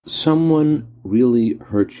someone really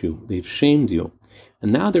hurt you, they've shamed you,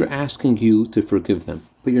 and now they're asking you to forgive them,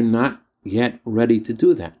 but you're not yet ready to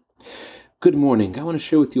do that. Good morning. I want to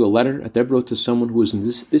share with you a letter that Rebbe wrote to someone who was in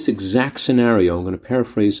this exact scenario. I'm going to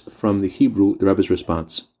paraphrase from the Hebrew, the Rebbe's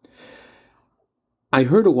response. I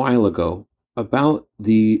heard a while ago about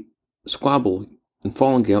the squabble and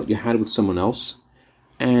falling out you had with someone else,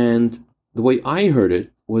 and the way I heard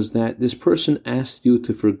it was that this person asked you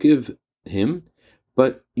to forgive him,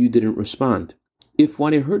 but you didn't respond. If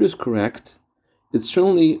what I heard is correct, it's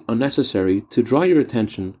certainly unnecessary to draw your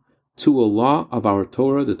attention to a law of our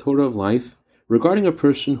Torah, the Torah of life, regarding a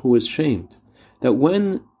person who is shamed, that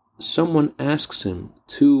when someone asks him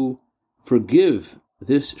to forgive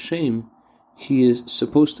this shame, he is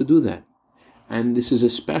supposed to do that. And this is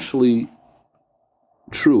especially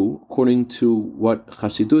true according to what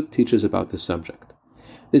Chassidut teaches about this subject.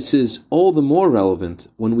 This is all the more relevant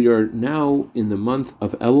when we are now in the month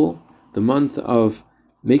of Elul, the month of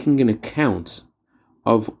making an account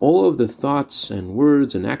of all of the thoughts and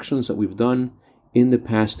words and actions that we've done in the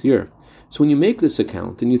past year. So when you make this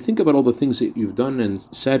account and you think about all the things that you've done and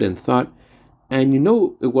said and thought, and you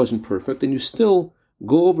know it wasn't perfect, and you still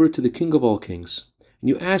go over to the King of all Kings, and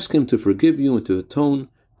you ask him to forgive you and to atone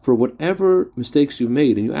for whatever mistakes you've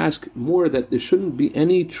made, and you ask more that there shouldn't be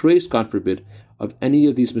any trace, God forbid, of any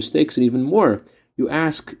of these mistakes, and even more, you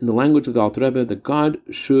ask in the language of the Alter Rebbe that God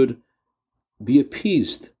should be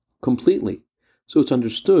appeased completely. So it's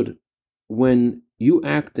understood when you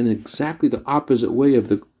act in exactly the opposite way of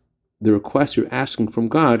the request you're asking from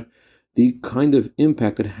God, the kind of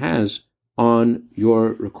impact it has on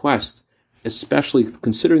your request, especially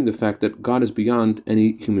considering the fact that God is beyond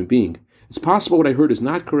any human being. It's possible what I heard is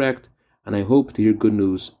not correct, and I hope to hear good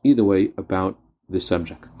news either way about this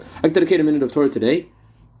subject. I dedicate a minute of Torah today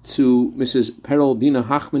to Mrs. Perel Dina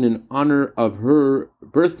Hachman in honor of her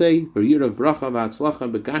birthday, for a year of bracha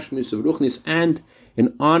v'atzlacha begashmis of ruchnis, and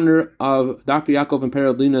in honor of Dr. Yaakov and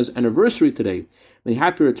Perel Dina's anniversary today. May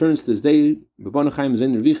happy returns to this day.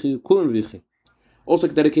 Also,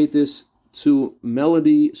 I dedicate this to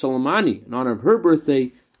Melody Solomani in honor of her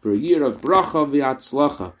birthday, for a year of bracha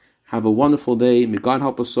v'atzlacha. Have a wonderful day. May God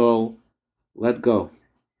help us all. Let go.